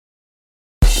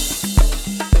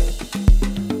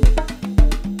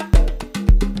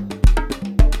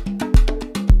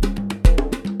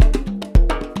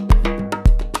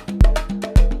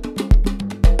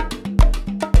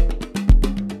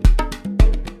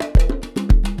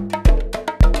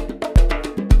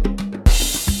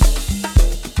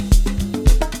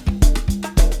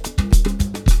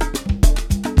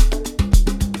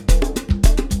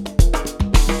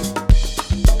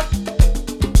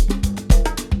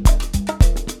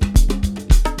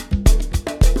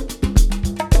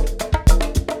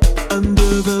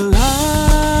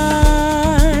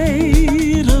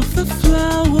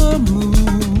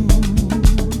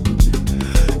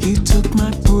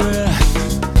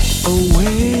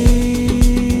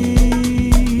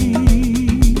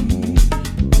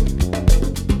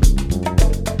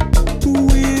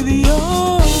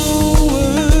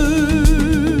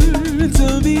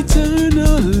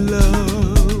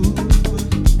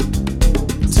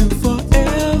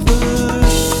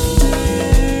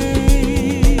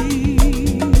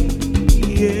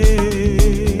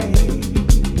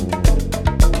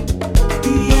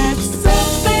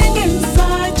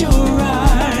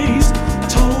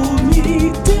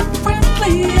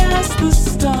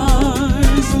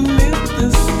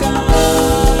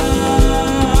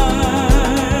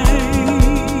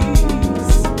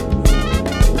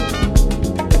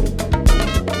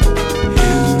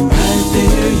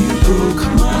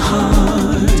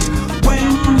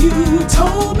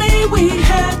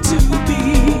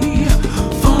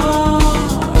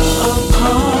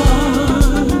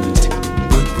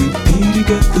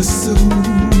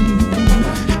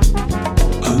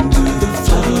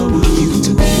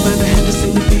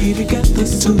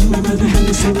took me by the hand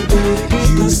and said we'd be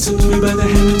together. You took me by the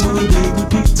hand and told me we would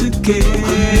be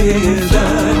together.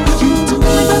 You took me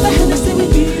by the hand and said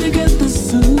we'd be together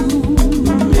soon.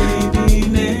 Maybe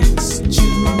next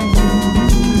June.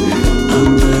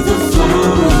 Under the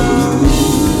flower moon.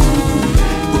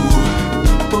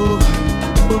 Oh,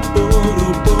 oh, oh,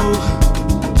 oh, oh.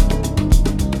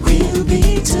 We'll be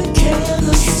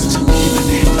together soon. You took me by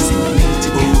the hand and said we'd be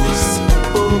together soon.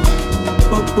 Oh,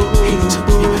 oh, oh, oh. You took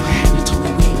me by the hand and told me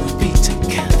we would be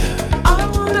together.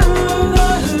 Under the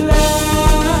light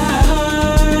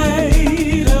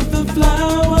of the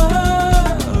flower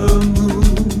moon,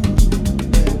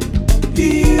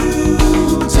 you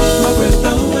took my breath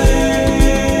away,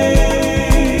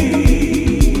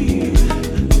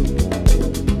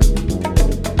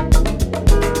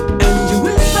 and you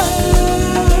whispered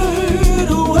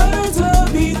words of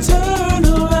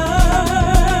eternal love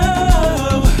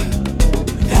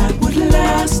that would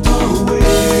last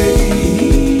always.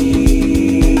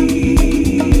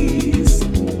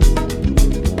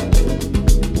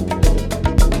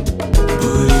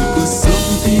 But it was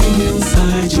something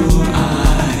inside your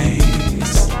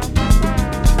eyes,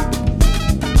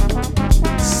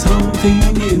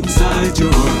 something inside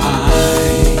your eyes.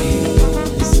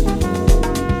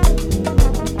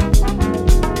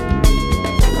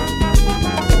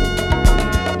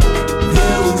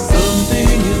 There was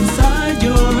something inside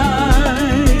your eyes,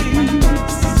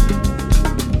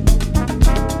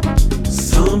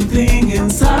 something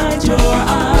inside your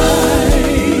eyes.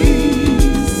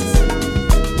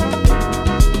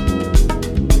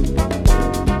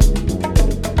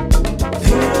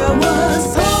 There was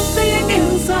something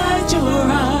inside your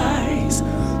eyes,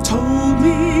 told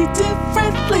me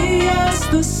differently as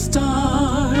the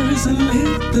stars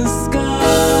lit the skies.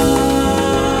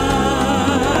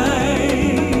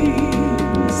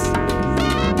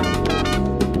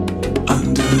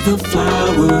 Under the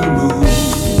flower moon,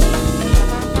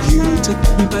 you took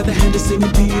me by the hand and said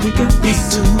we'd be together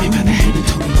soon. You took me by the hand and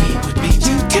told me we would be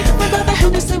together. You took me by the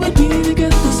hand and said we'd be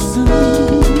together soon.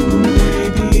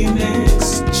 Maybe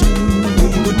next June we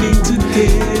would be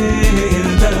together.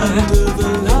 Under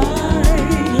the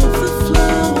light of the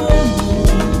flower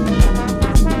moon.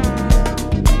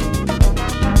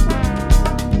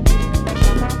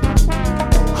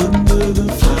 Under the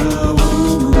flower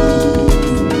moon.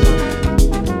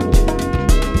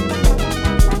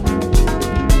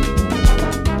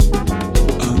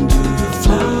 Under the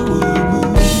flower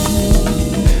moon.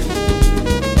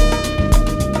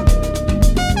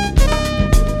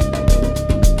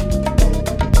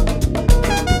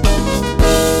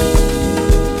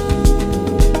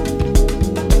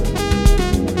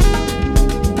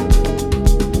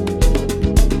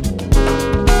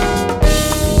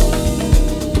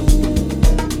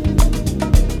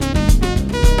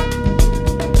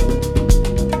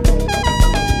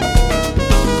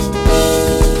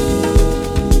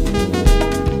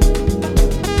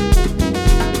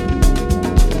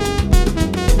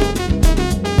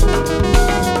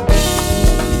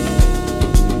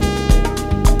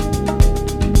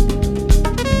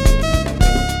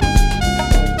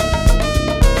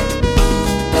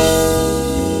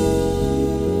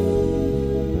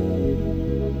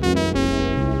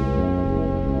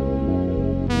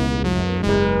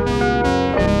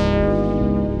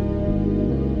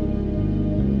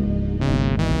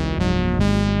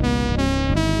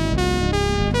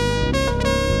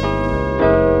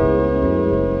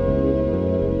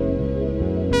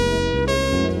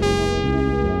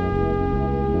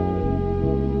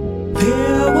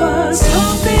 There was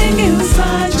something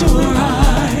inside your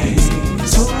eyes,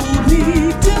 told me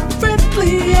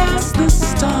differently as the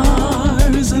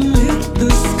stars lit the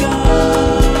skies.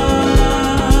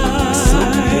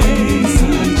 Something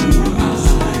inside your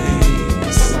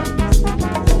eyes.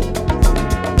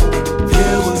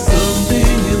 There was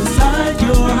something inside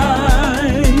your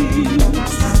eyes,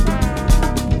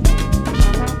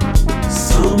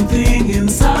 something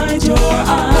inside your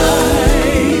eyes.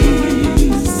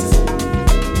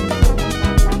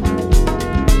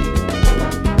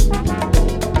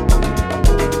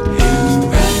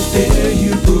 There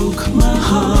you broke my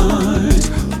heart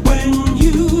when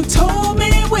you told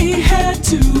me we had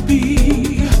to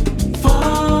be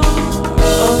far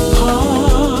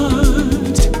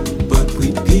apart, but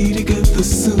we'd be together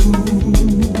soon.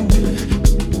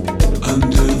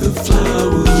 Under the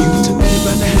flower, you took me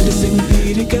by the hand and said we'd be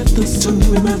together soon.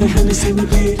 Took me by the hand and said we'd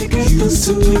be together. You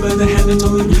took me by the hand and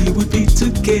told me we would be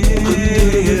together.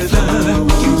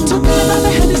 You took me by the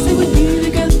hand and said we'd be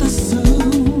together soon.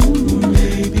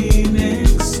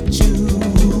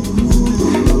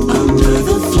 Under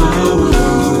the flower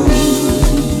moon.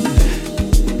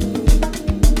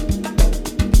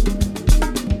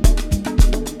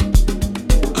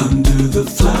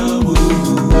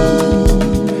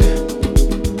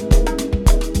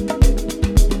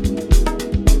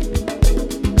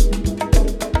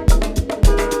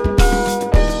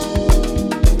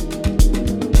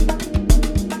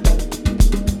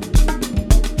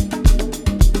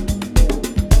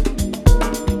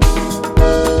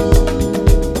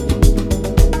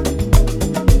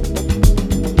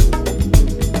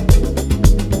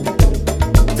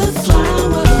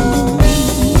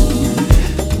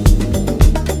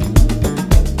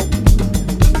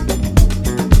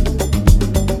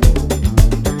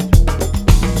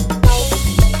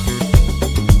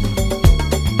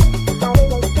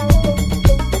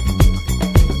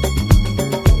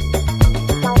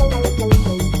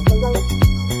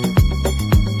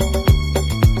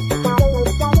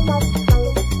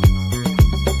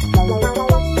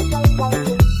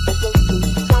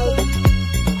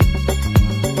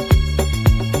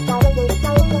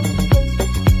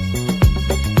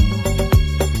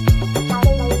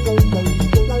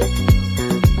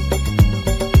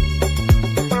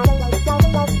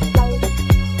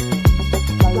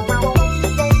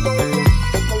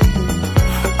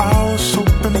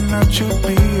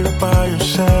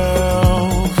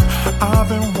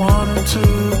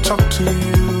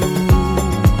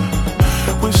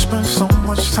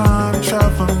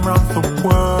 traveling around the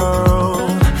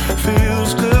world.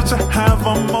 Feels good to have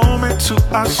a moment to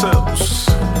ourselves.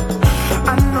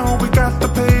 I know we got to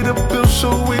pay the bills, so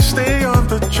we stay on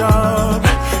the job.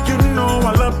 You know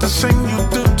I love to sing, you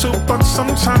do too, but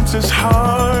sometimes it's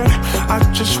hard. I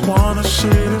just wanna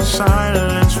sit in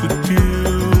silence with you,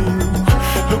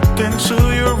 look into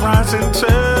your eyes and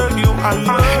tell you I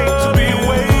hate to be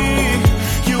away,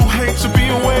 you hate to be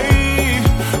away.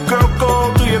 Girl, go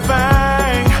do your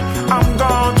thing, I'm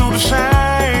gonna do the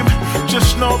same.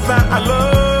 Just know that I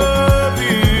love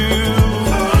you,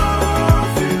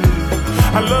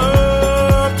 I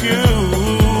love you.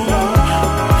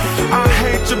 I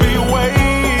hate to be away,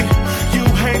 you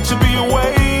hate to be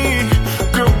away.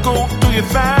 Girl, go do your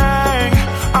thing,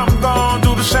 I'm gonna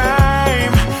do the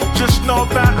same. Just know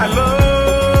that I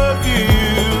love you,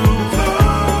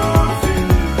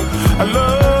 I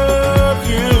love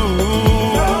you.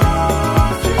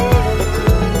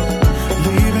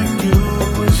 Leaving you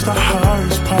is the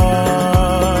hardest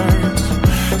part.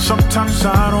 Sometimes I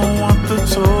don't want the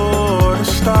tour to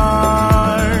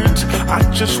start. I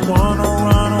just wanna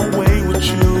run away with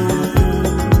you,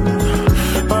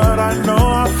 but I know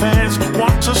our fans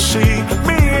want to see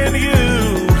me and you.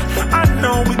 I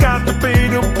know we got to pay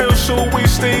the bills, so we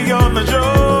stay on the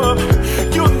job.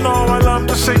 You know I love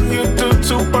to sing, you do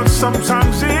too, but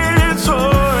sometimes it's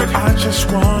hard. I just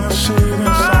wanna sit in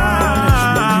silence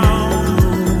with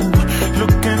you,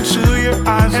 look into your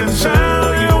eyes and tell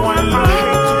you I love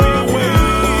you.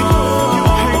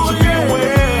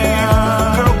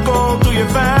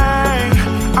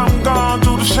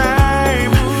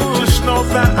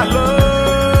 I love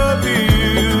you,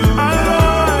 I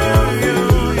love you,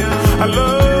 I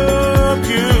love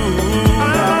you.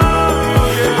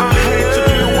 I hate to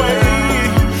be away,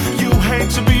 you hate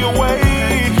to be away.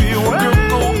 Girl,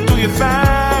 go do your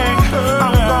thing,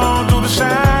 I'm gonna do the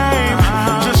same.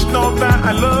 Just know that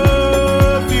I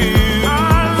love you, I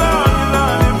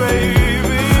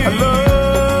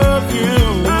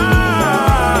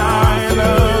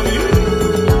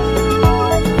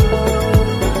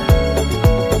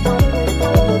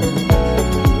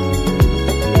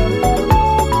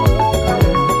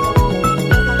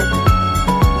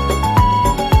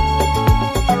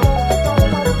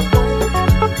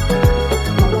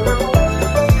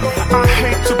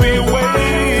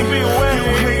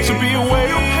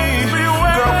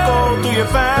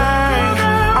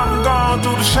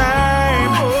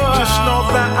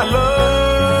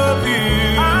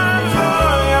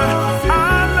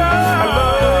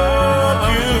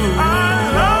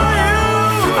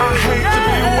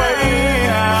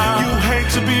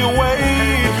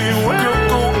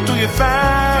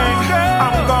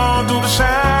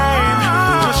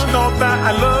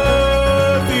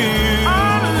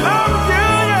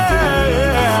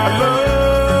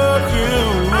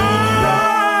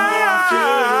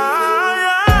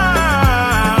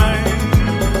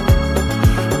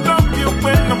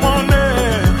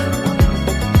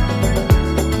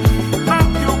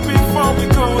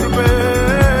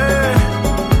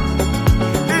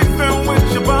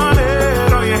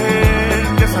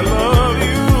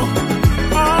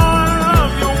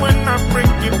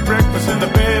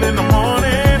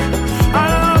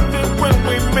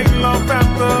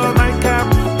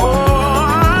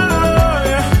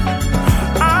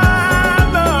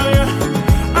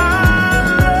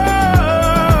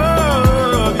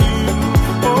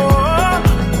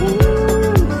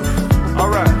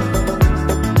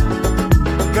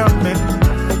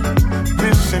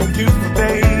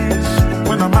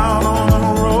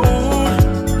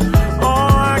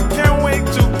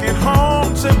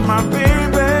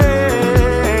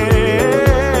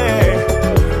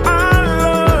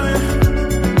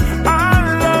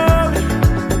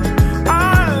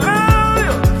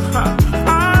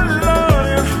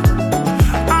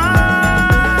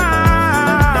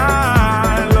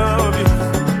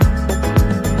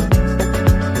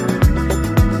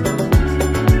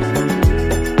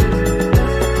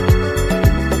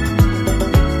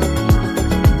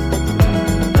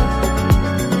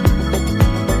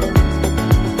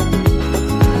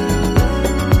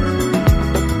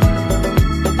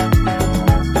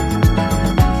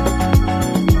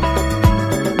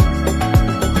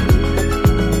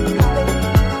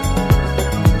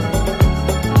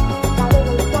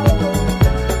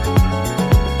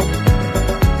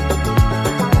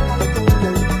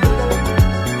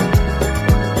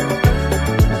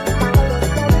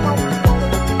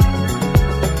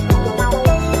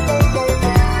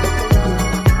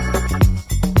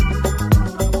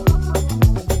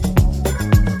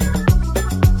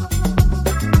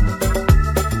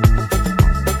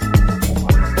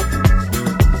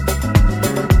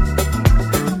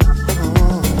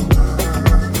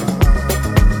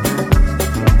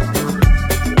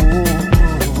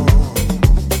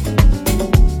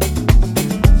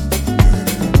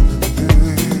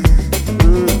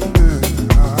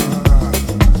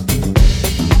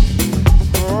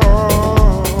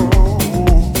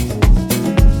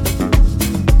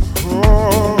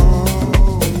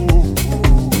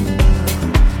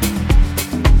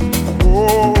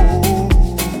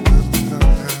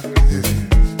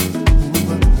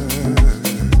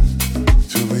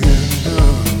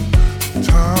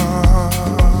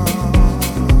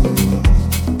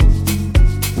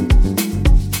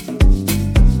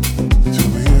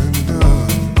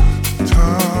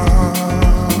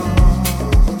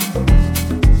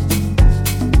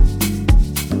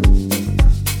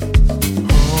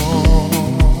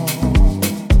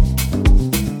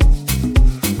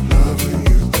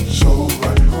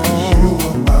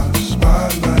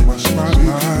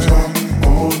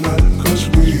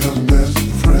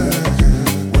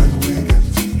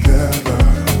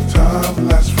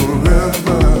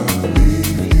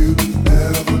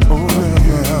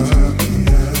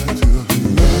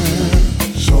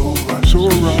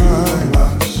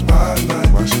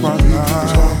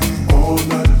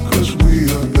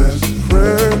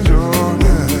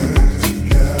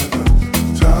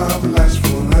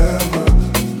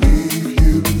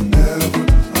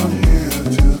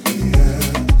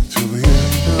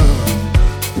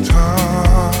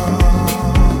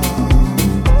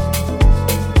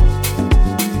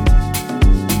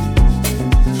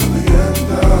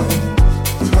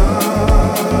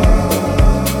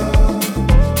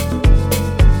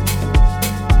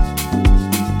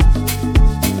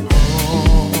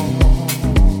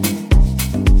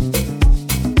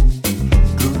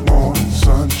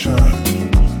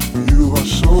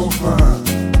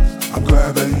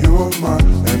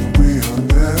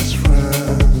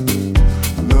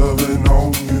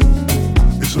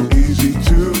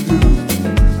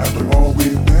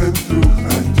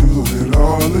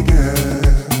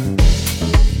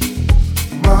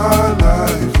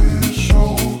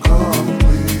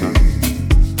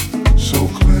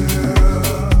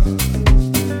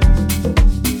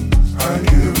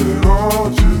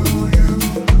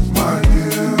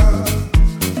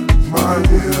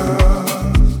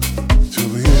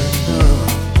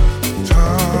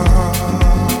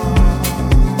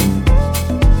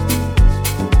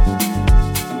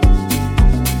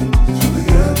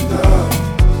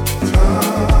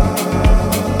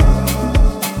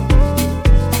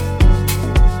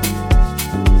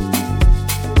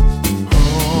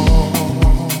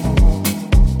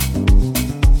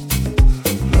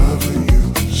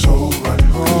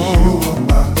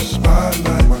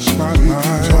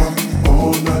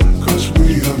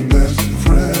are best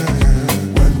friends.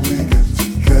 When we get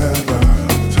together,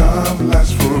 time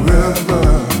lasts forever.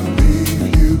 Leave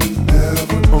you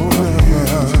never. Oh,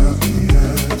 never. Till the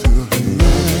end, till the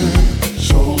end.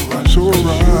 So right, so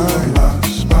right. My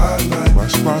spotlight, my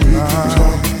spotlight. We can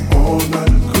talk all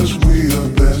night 'cause we are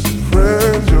best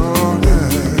friends. You're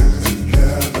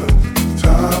together,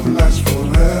 time lasts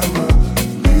forever.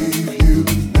 Leave you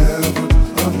never.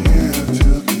 I'm here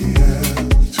till the end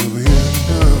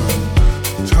of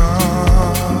time.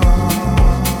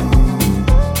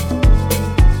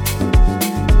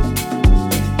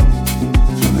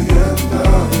 Till the end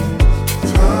of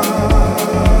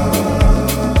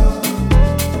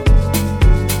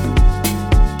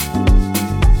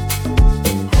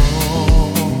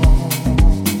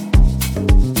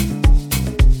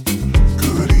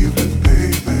Good evening,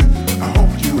 baby. I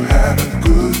hope you had a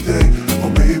good day, or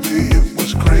maybe it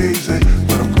was crazy,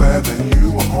 but I'm glad that you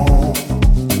were home.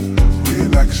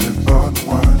 Relax and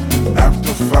unwind.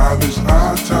 After 5 is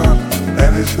our time,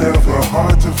 and it's never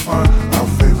hard to find our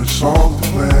favorite song to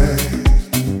play.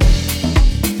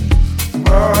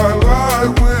 My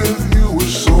life with you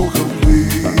is so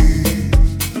complete,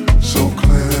 so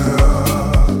clear.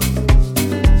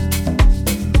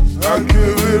 I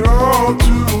give it all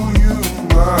to you,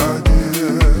 my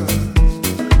dear,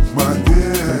 my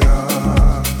dear,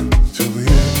 till the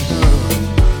end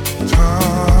of time.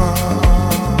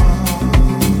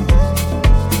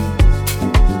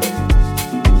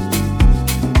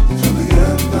 Till the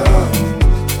end of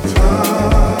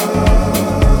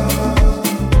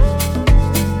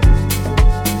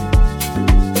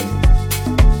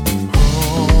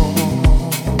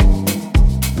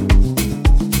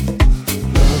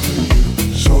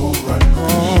so right,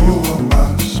 'cause you are my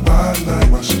spotlight,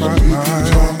 my spotlight. We can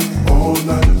talk all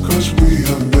night 'cause we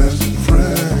are best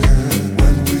friends.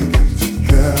 When we get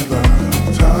together,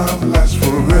 time lasts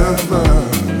forever.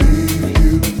 Leave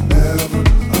you never.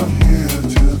 I'm here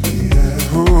till the end.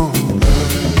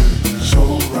 So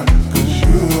right, 'cause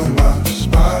you are my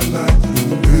spotlight.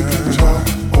 We can talk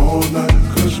all night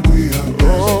 'cause we are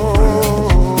best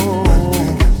friends. When we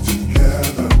get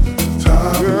together,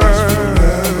 time lasts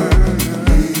forever.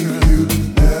 Leave you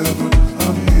never.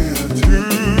 I'm here till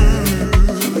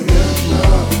the end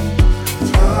of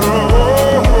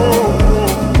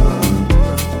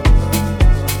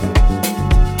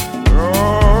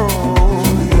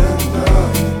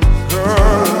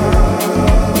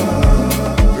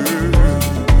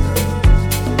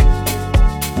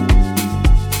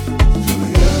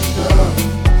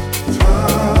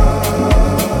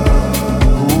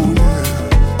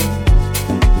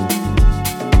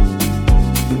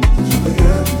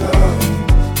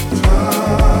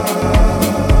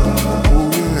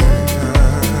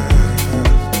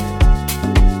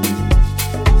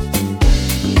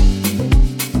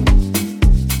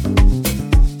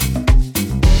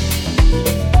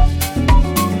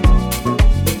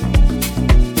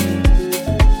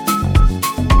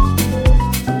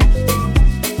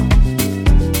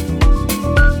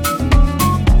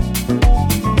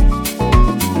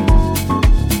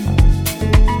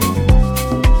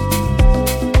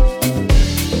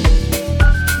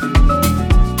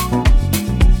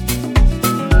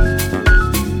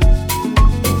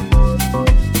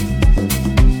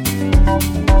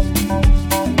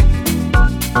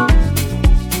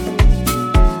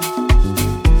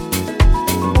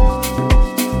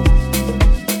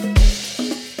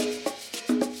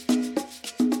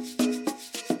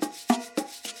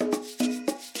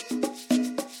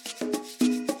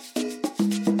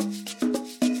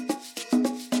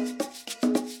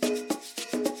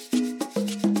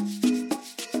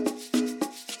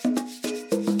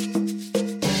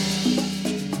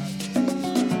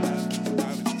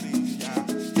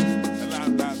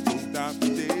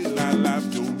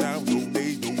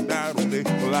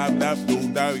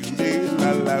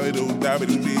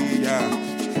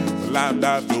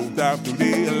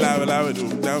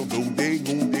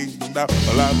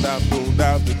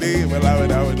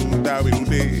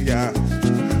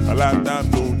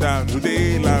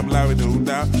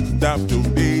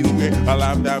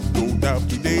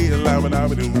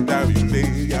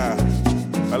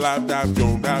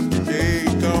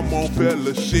Come on,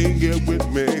 fellas, sing it with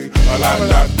me.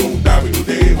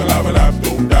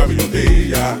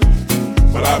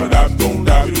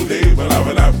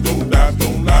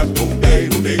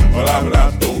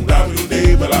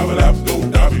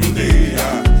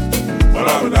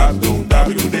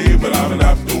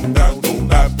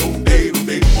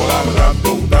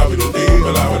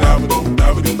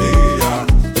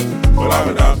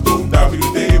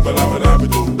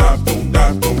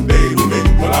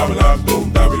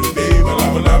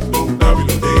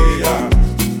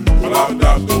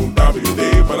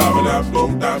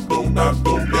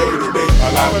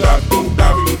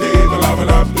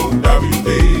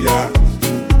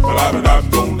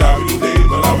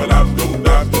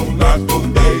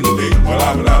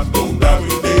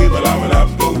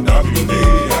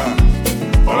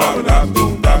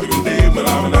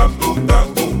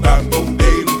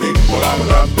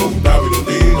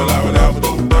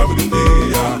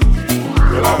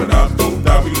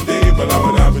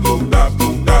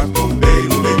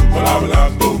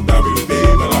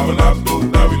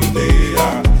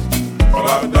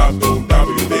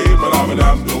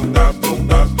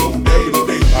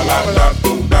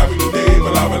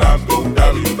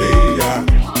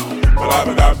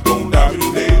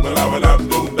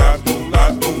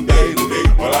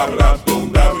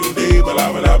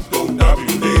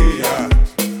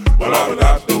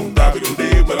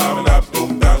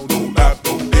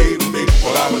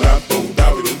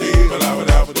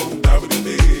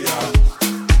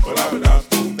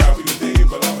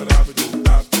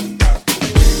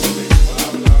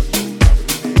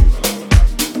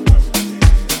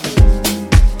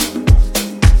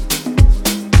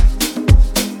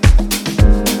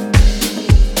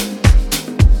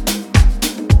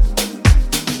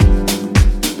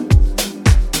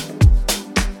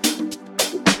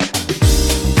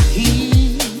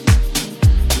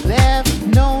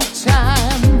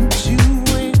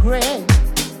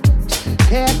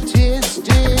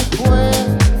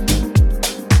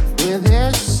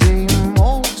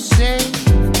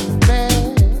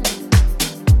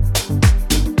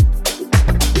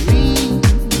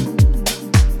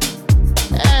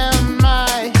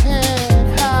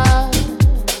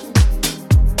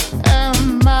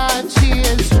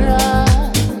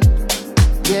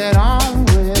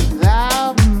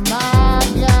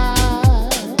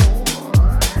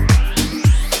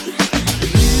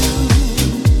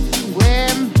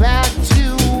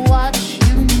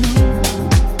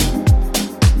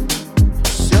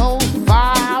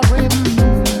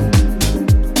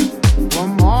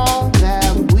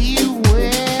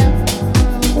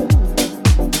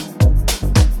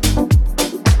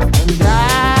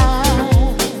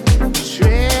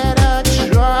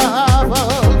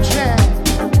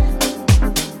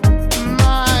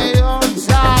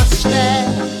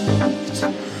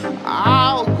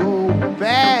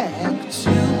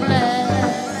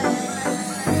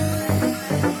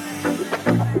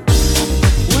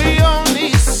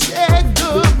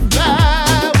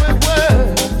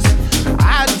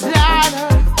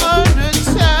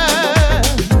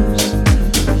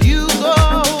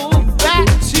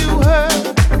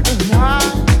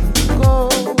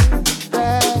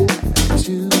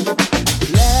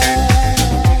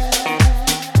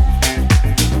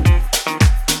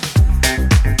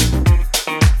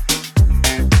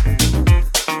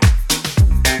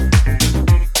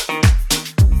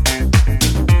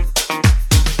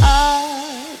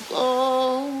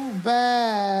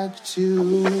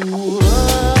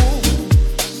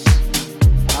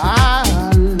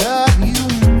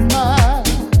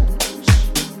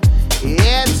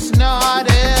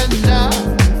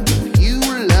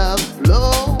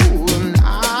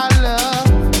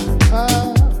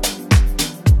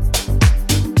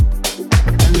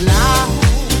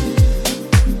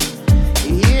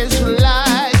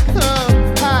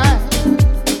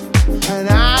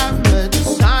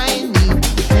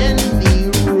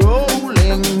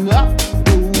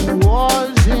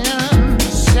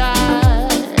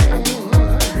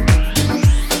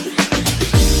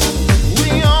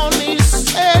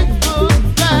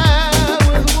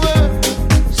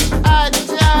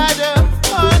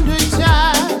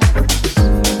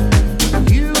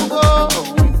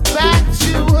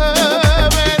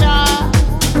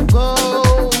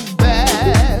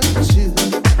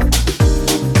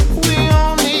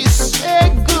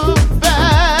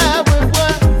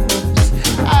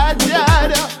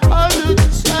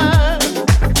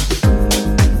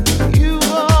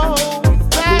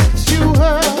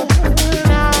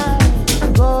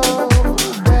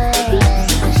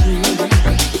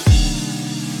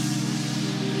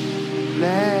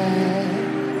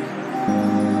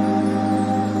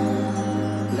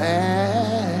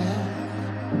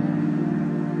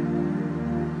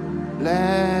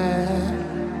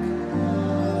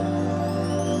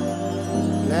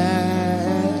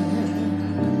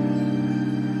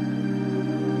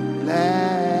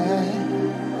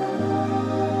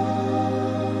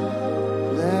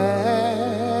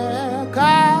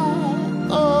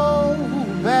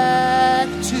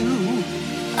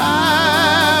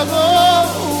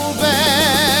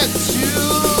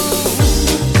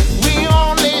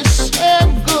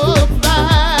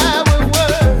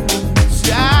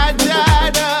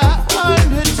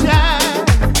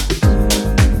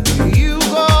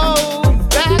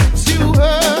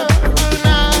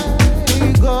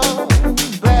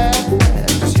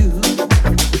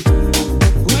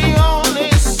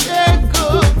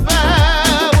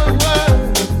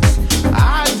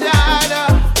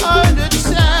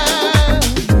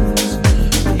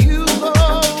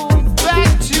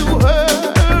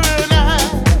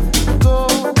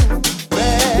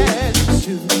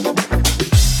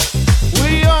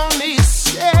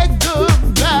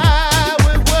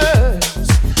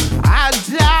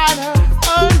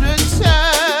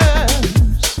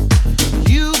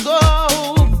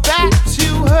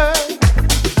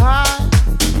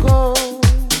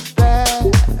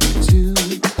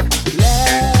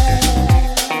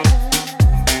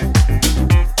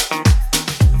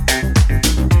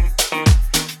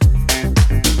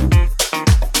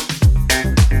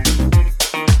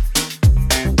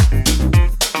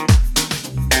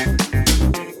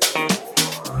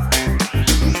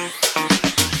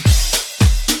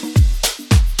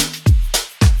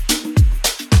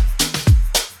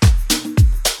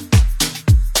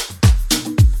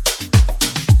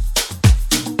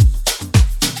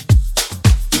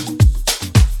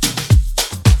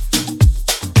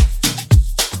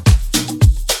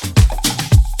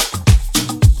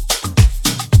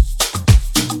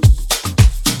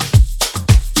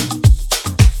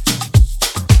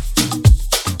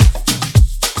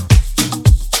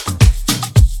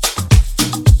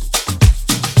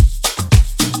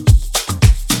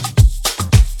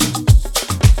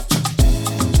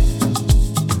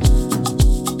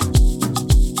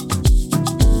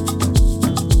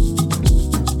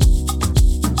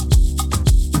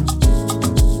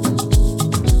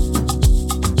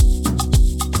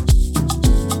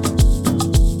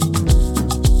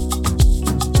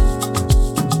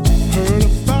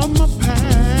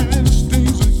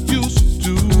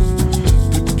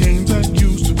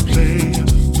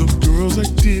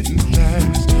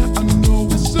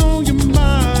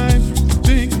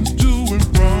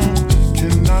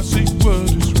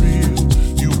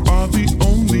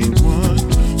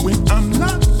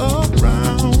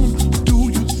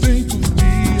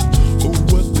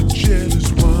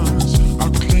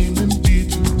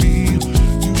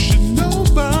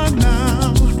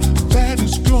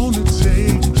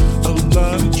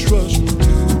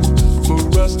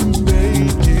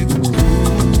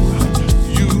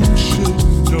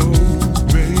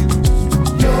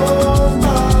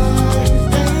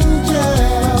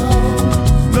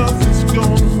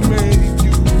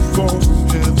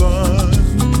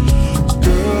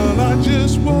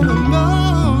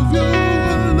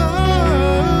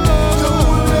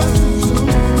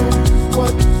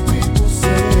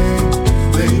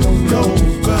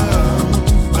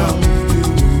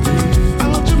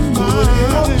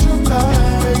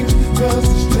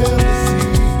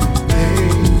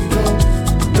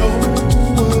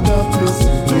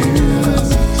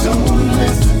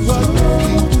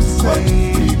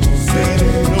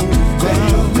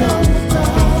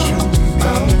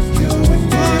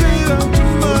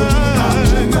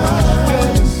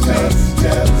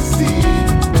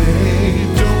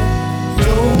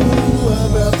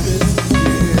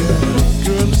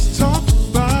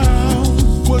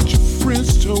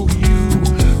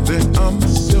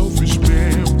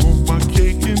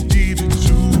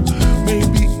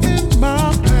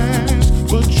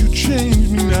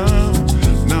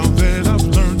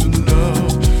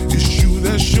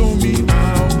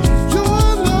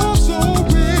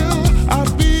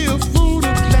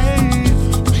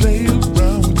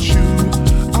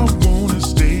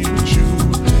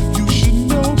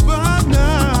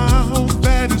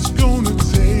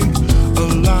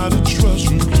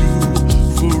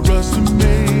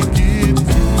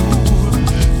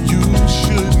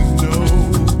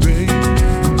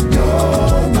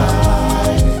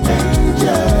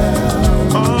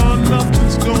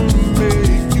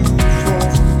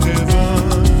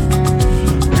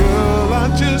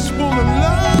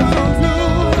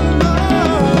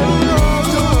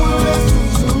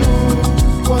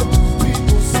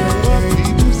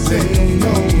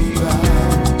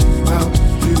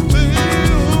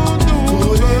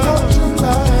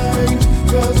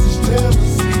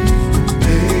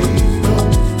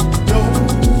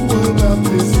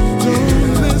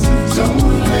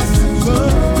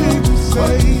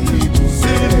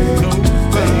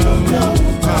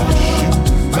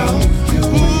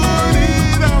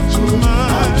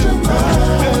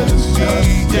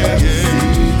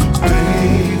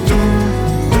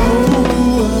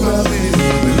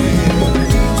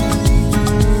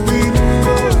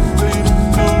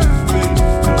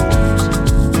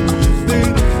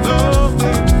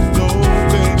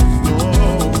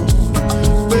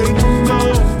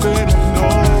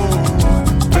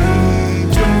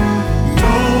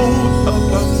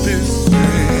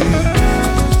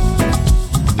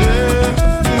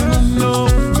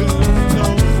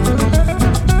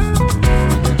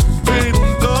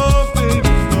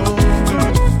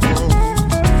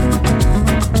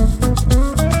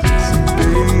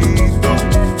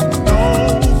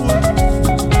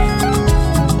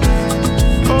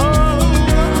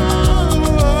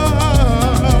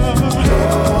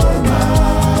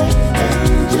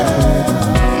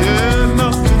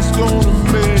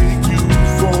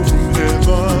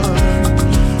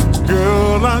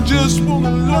 just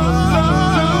wanna love.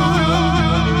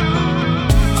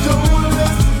 Don't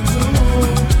listen to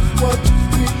what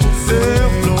people say.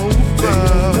 No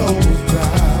about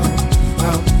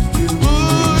you.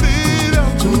 Put it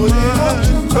out to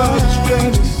mind.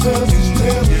 Cause it's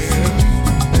jealousy.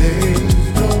 They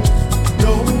don't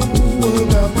know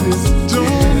about this.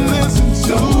 Don't listen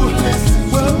to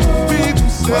what people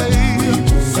say.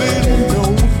 They don't know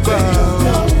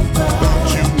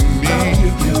about you and me.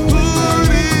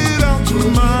 Put it out to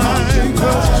mind.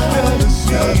 Cause it's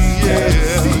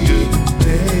jealousy.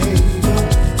 They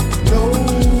don't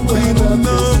know They don't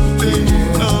know. They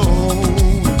don't know.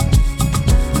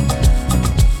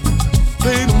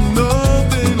 They don't know.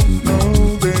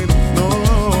 They don't know.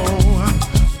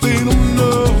 They don't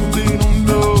know. They don't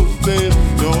know. They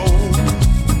don't know.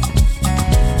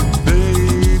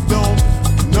 They don't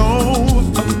know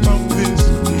about this.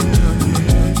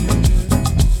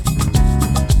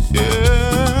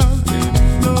 Yeah. They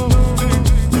don't know. They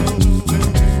don't know.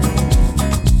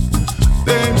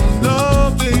 They don't know. They don't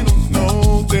know. They don't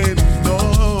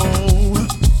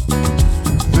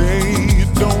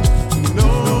know.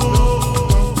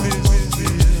 They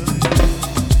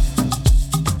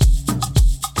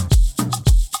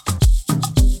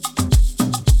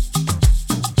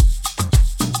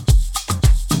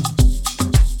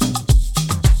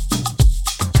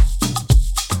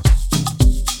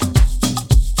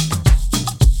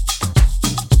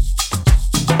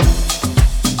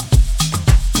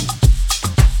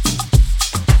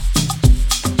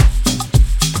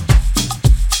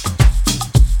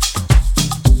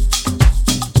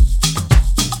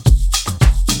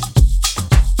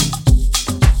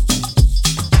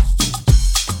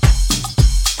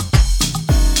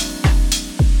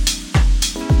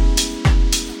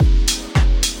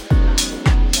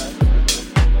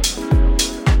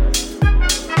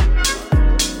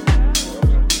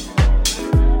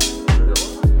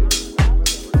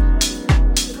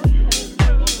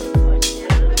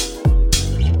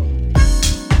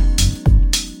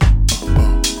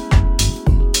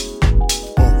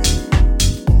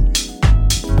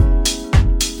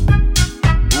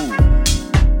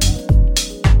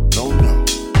don't know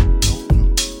this.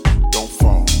 Don't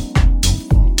fall.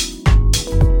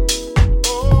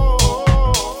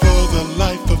 For the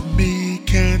life of me,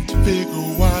 can't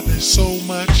figure why there's so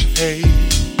much hate.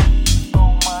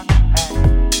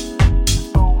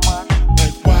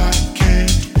 Like why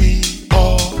can't we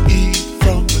all eat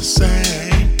from the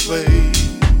same plate?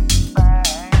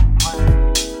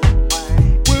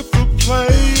 With a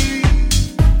plate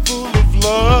full of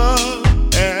love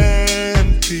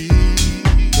and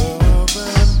peace. Love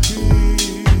and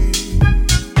peace.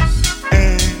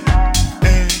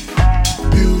 And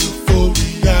beautiful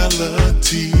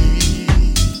reality.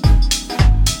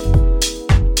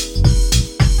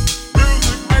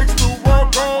 Music makes the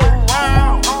world go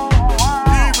round,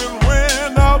 even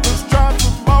when others try to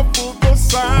muffle the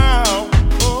sound.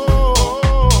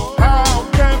 Oh, how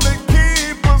can they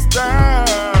keep us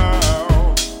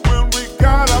down when we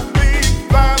got our feet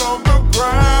flat on the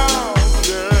ground?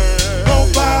 Yeah.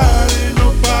 Nobody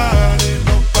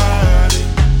can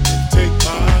take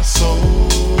my soul.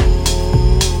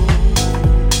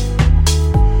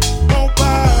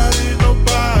 Nobody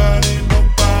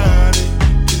can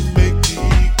make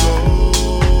me go.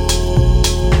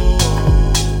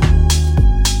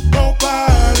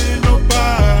 Nobody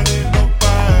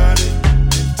can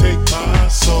take my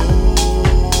soul.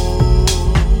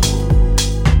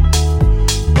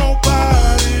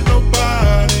 Nobody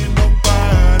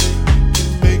can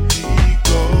make me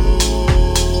go.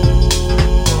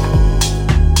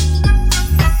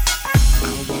 I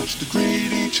watch the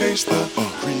greedy chase the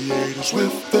creators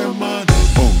with their money.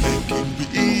 Making we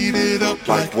eat it up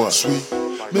like what? Sweet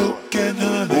milk and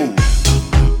honey. I'm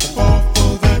not fall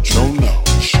for that trick. No.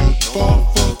 You should fall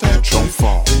for that trick. Don't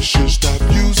fall. They should stop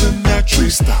using that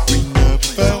trick. Stop. We never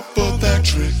fell for that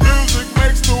trick. Music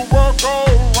makes the world go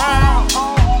round,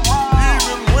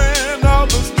 even when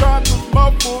others try to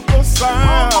muffle the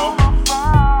sound.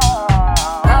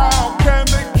 How can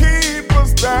they keep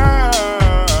us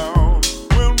down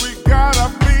when we got our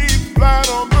feet flat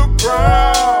on the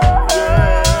ground?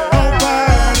 Yeah.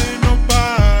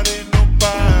 Nobody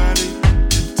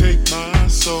can take my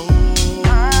soul.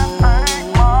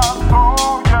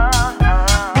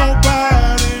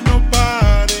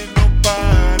 Nobody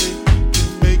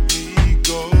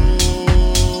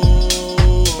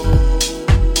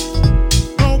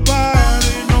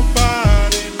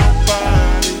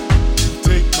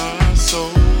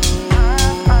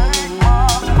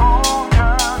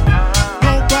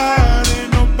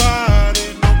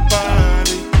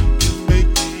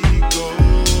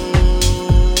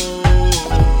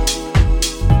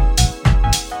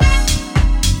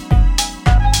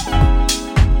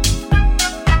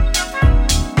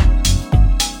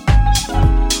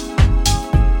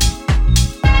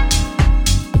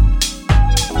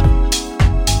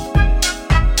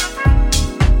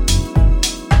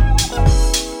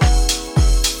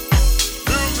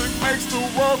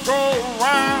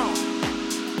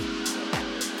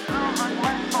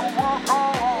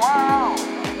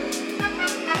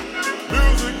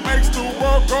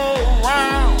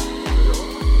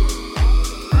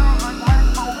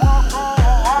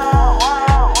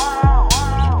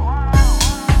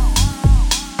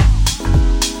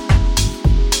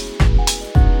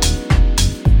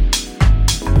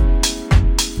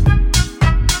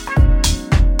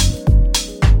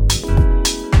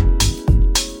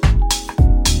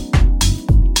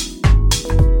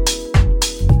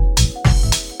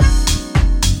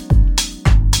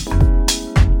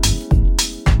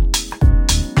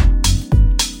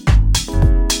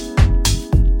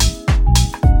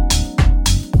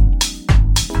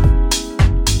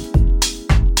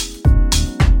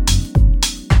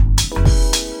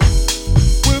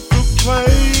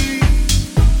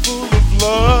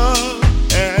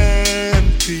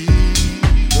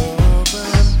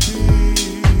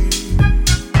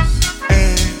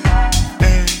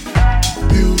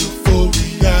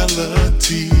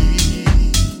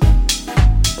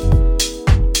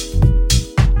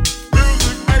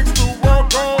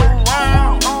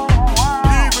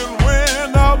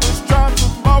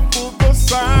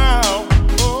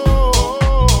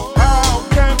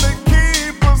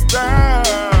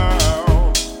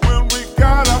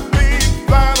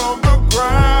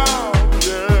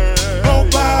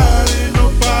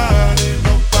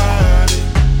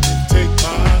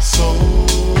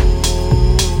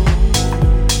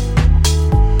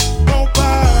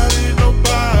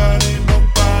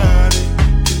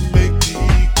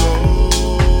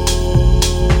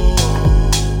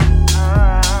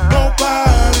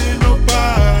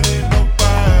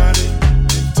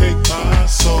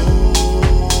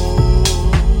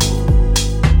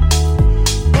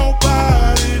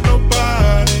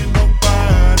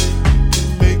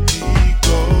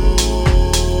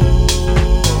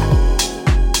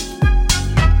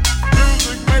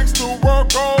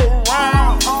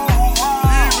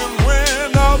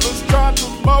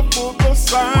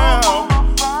sound.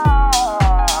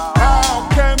 How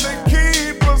can they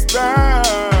keep us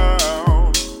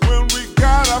down when we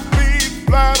got our feet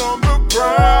flat on the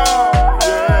ground?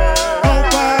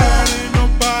 Yeah.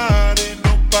 Nobody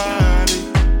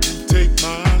can take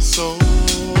my soul.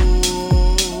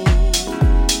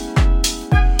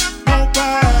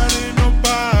 Nobody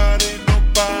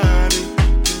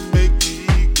can make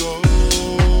me go.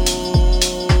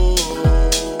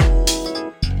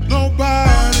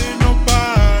 Nobody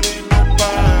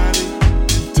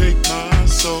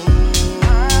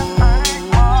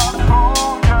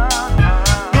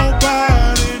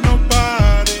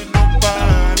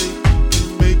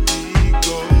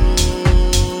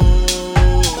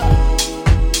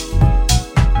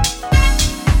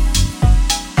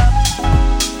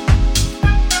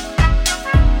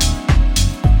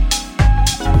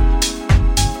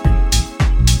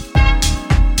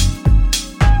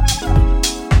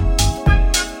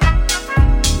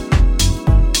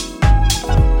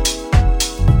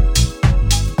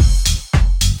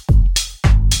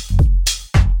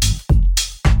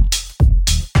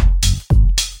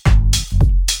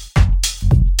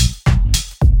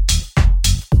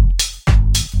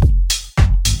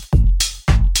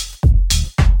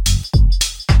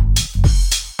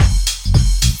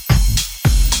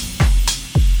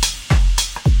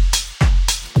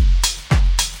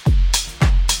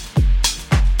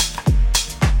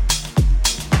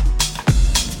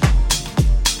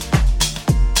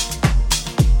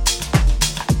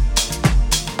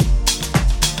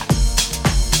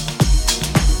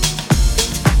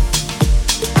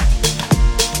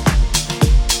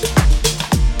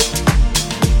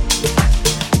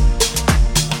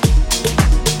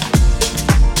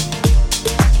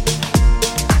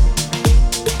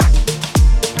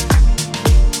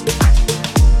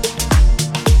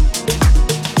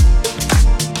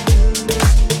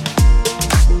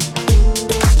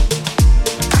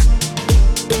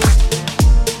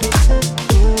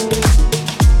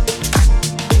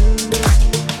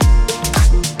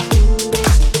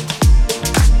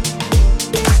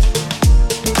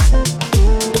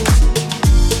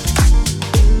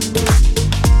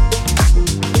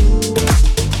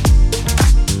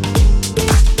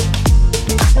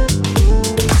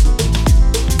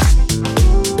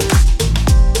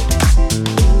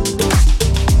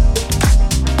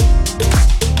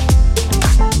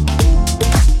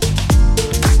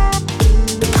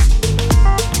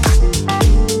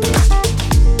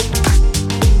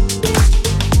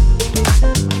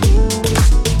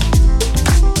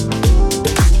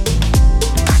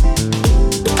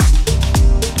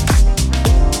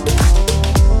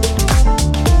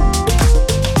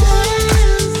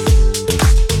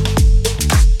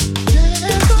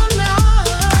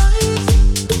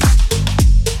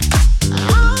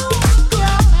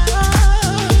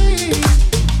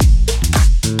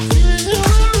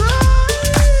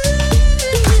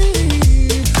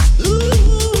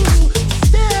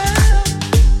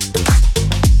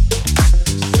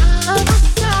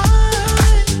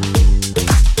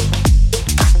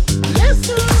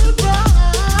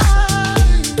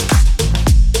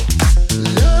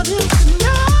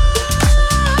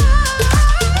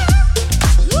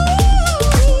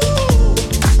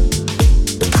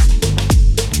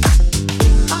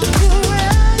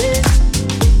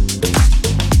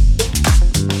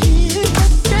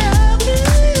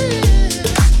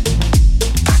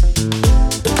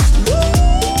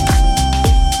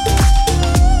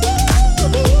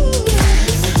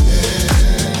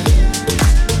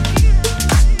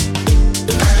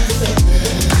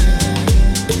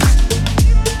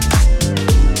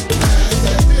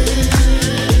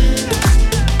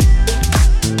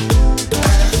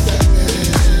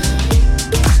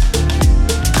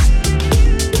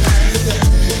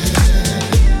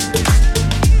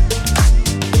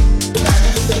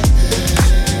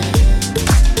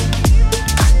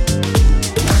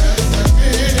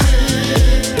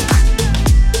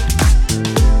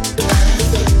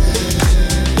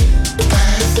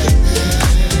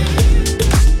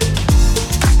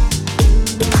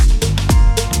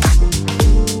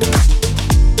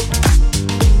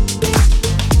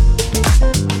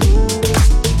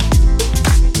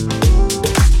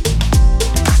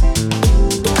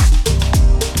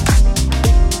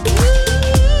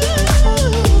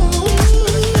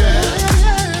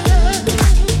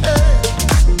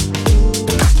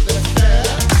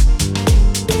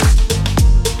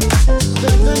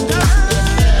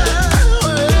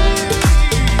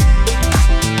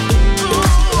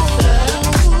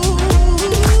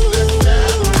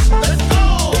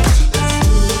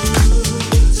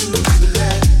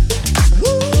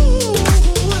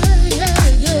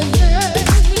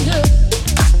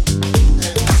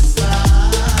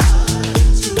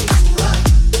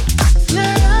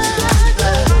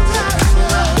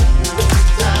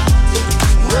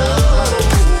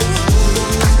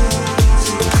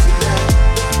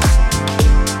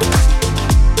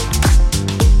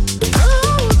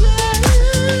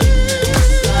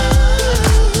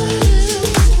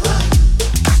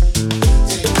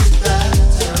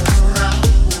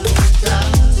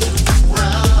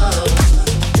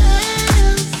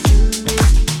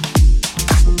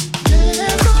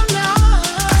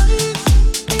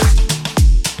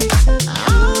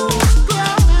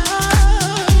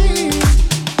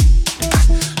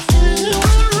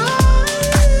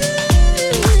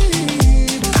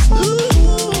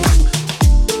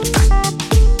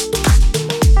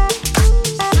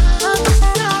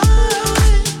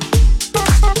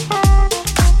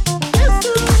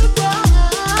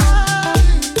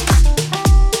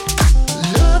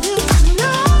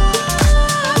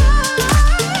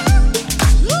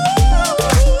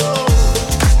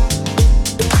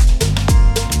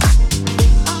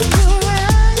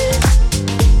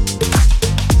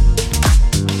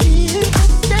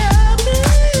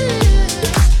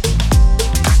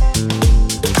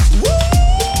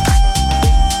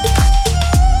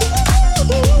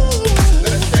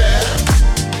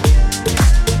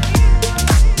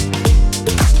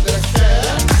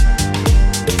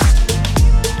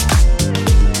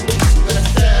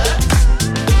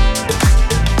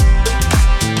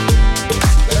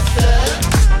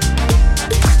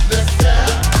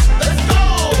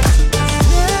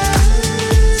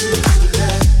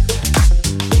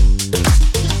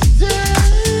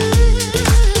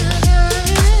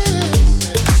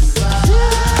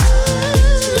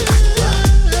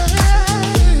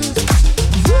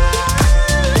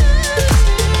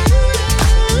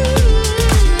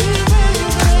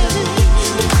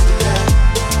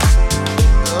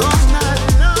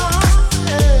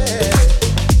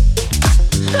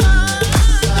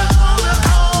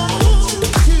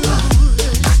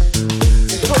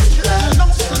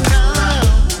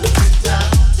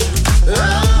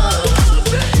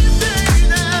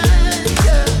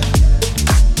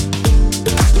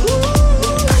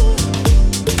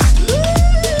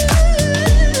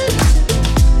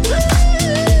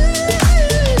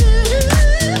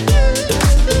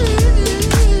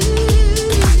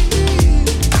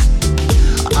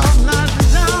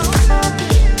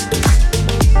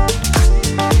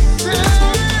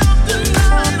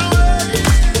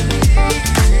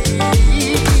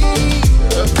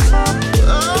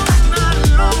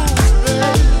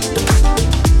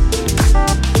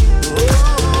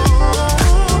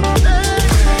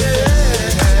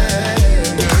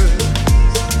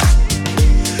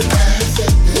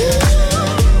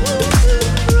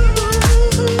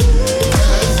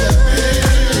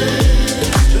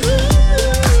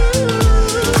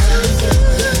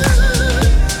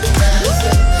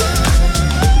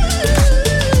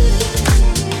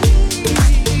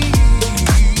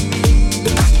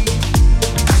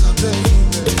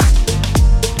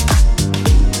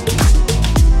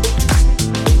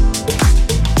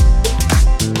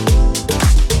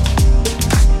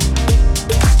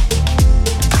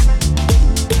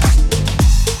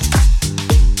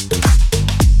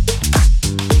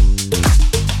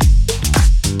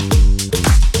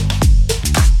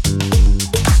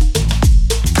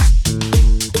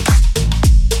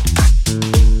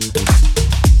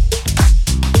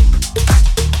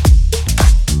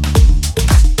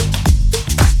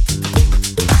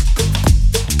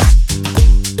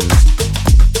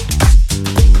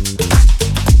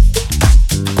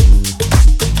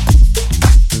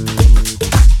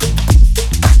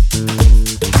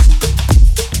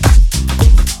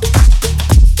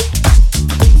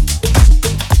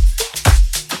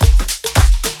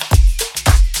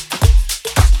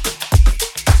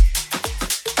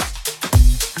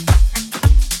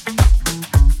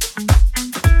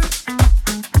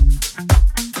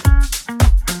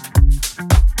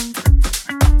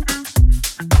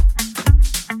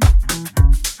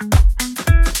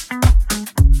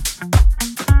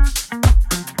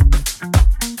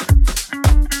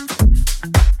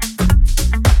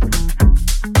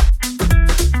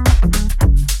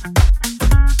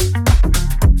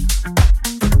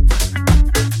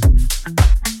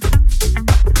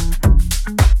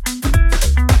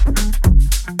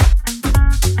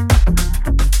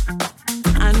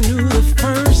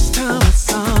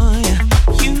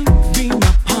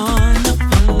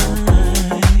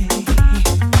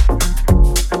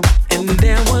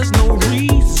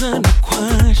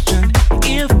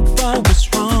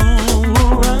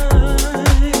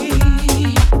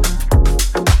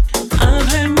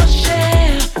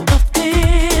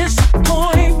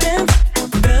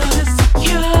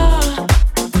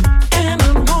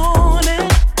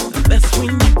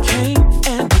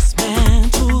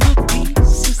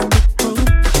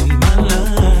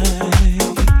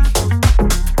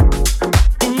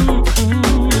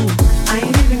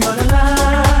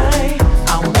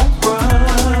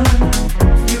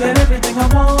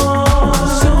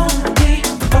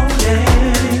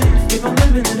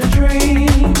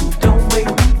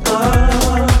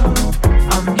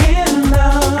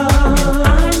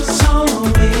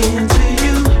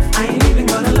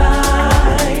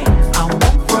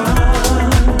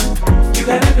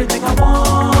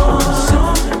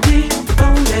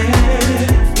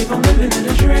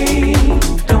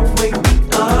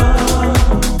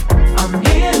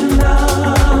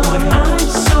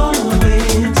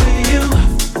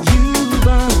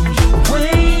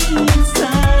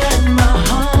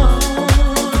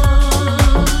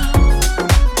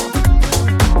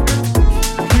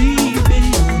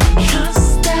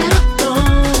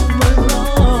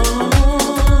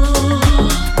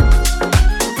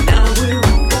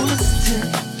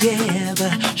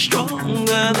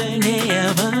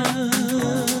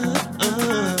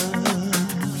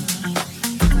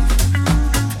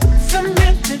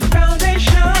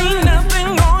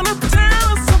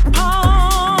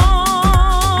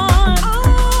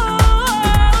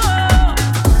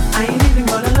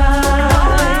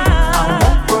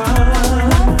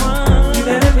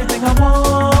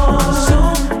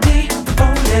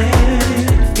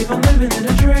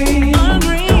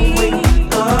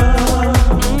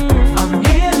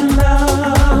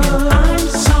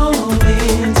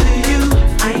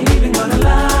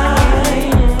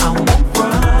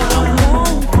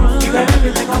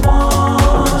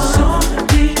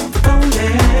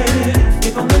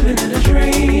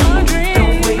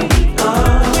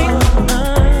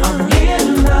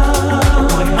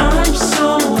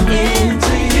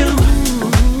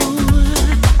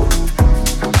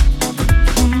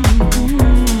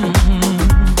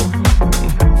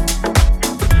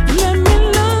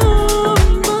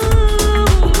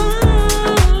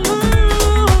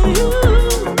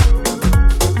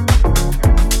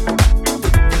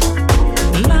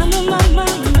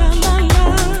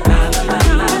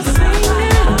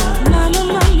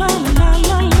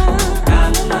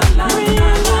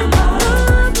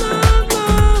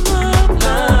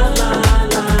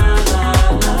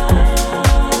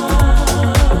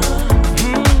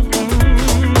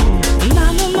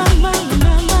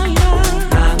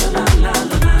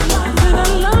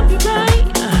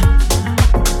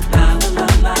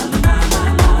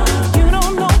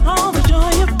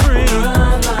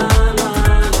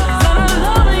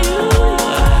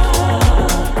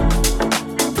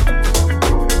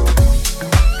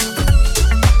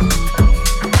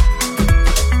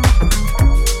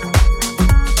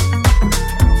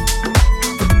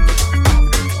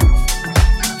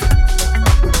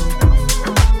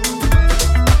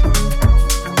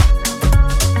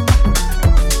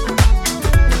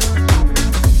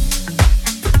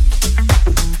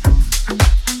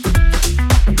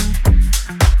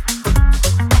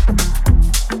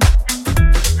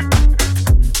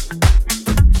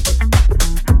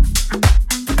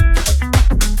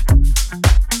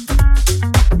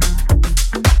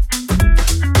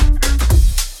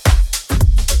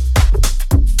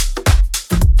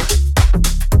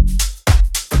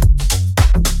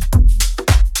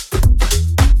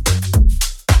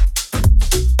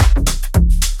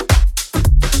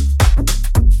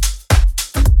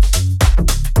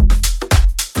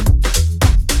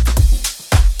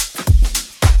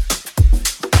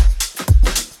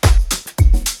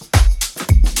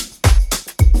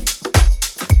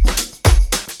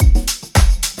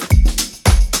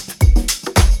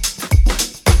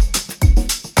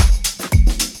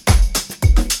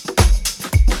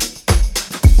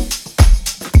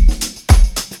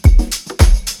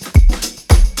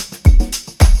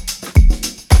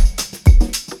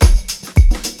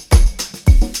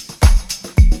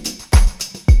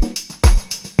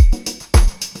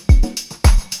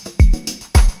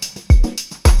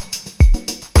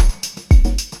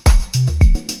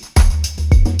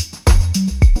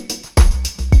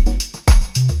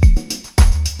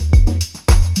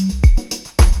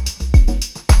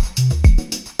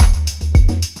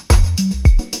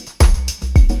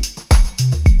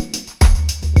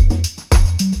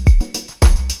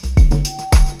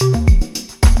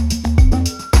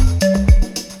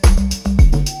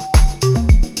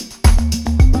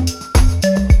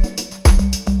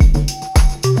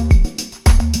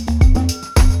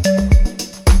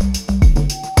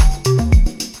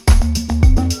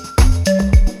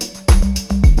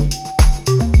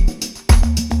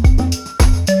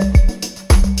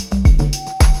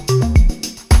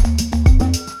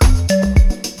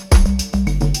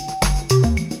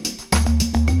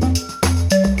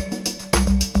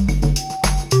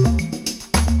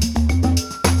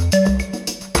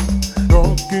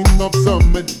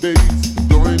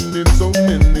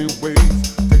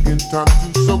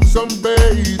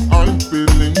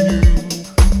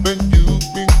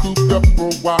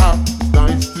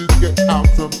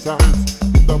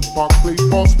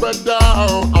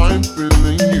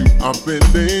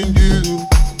feeling you,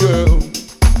 girl.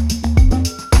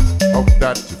 Hope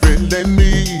that you're feeling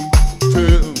me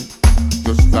too.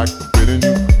 Just like I'm feeling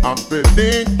you, I'm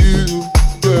feeling you,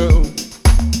 girl.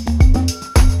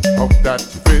 Hope that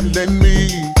you're feeling me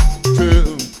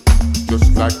too.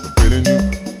 Just like I'm feeling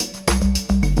you.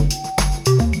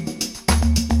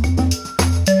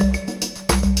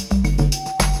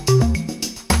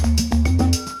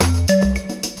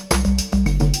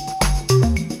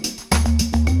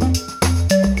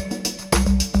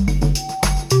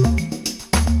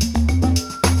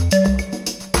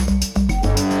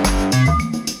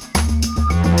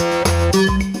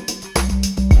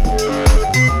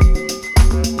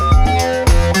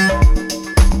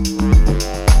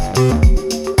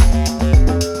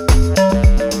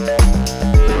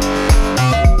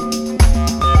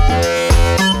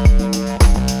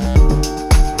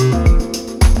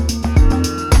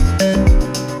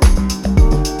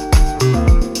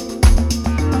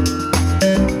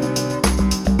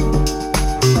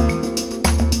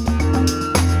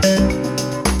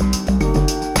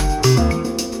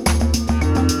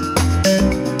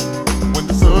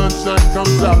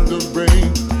 Comes after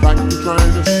rain, like you're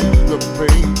trying to soothe the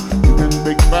pain. You can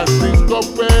make bad things go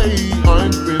away.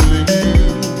 I'm feeling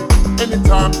you.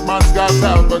 Anytime my skies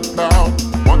have a cloud,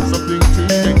 want something to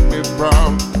make me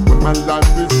proud. When my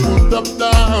life is pulled up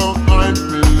down, I'm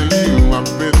feeling you. I'm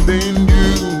feeling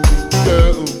you,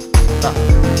 girl.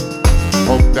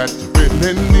 Hope that you're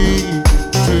feeling me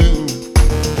too.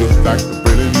 Just like I'm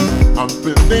feeling you, I'm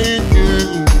feeling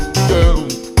you, girl.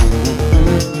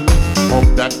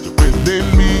 Hope that you're feeling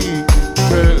me,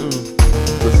 girl.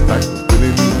 Just like I'm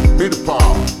feeling you. Made a part.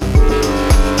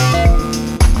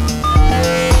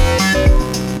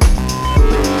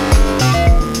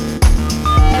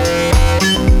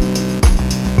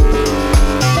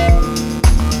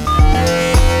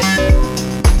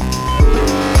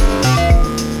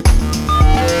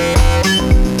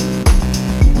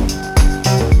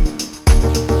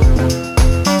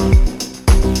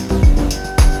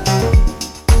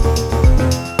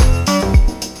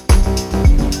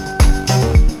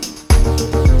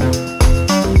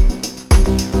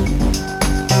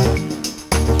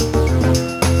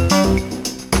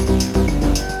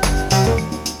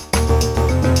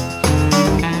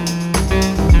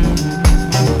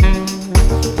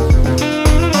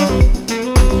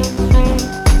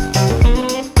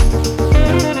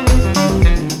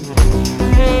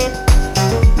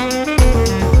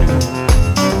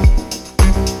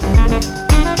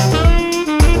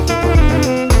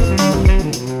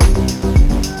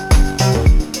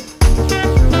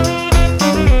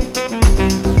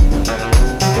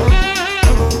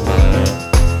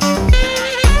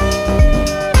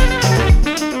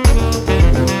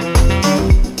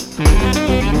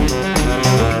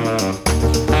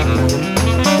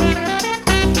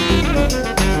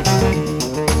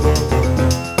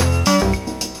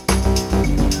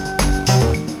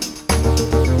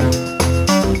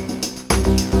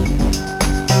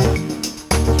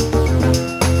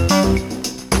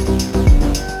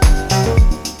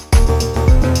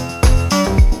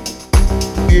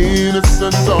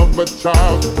 Innocence of a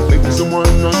child, make someone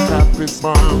unhappy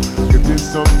smile. Getting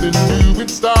something new in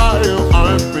style.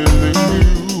 I'm feeling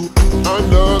you. I'm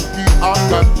lucky I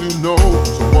got to know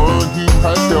someone who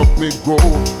has helped me grow.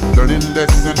 Learning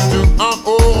lessons to my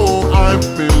own. I'm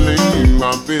feeling you.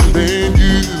 I'm feeling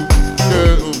you,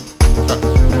 girl.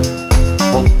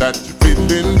 Hope that you're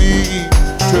feeling me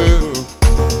too.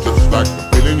 Just like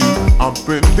I'm feeling you. I'm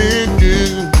feeling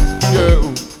you,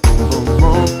 girl.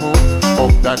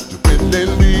 Hope that you're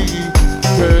feeling me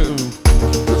too.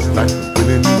 Just like I'm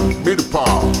feeling you. Made a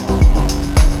part.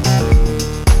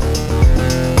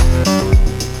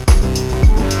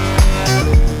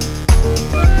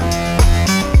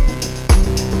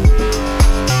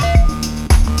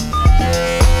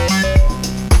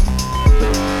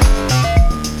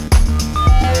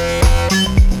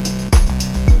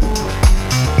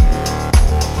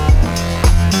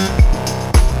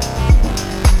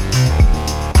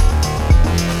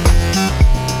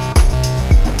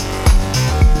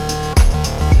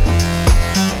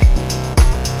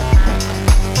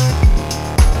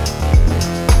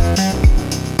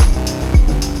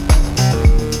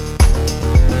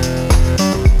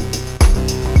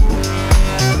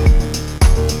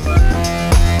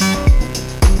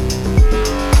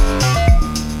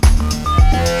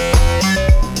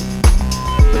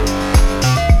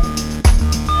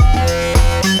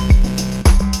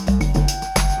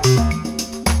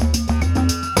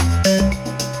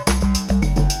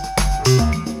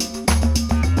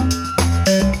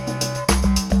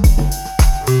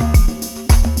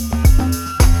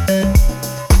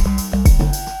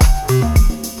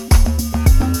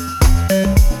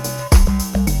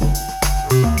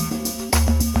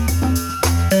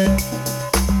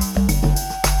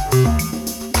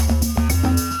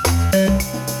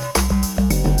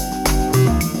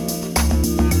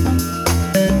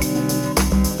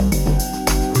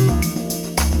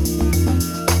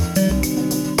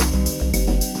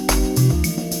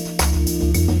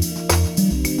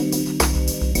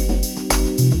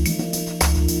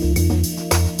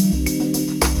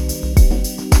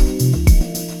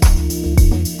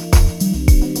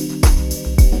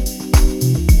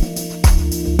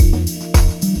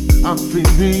 I'm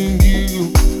feeling you.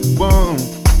 Whoa.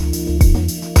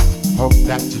 Hope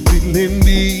that you're feeling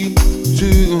me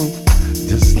too.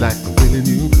 Just like I'm feeling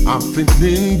you, I'm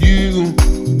feeling you.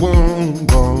 Whoa,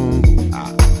 whoa.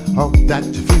 I hope that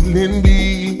you're feeling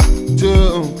me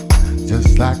too.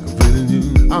 Just like I'm feeling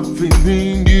you, I'm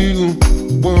feeling you.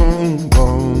 Whoa,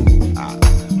 whoa. I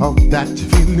hope that you're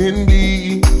feeling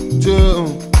me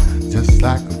too. Just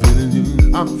like I'm feeling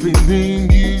you, I'm feeling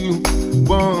you.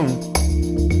 Whoa.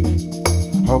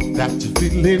 Hope that you're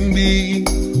feeling me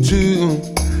too.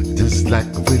 Just like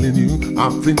I'm feeling you,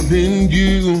 I'm feeling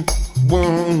you.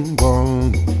 Whoa,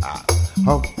 whoa. I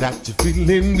hope that you're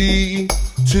feeling me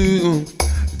too.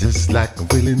 Just like I'm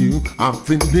feeling you, I'm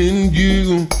feeling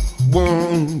you.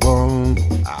 Whoa, whoa.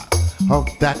 I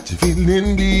hope that you're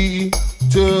feeling me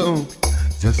too.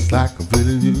 Just like I'm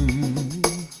feeling you.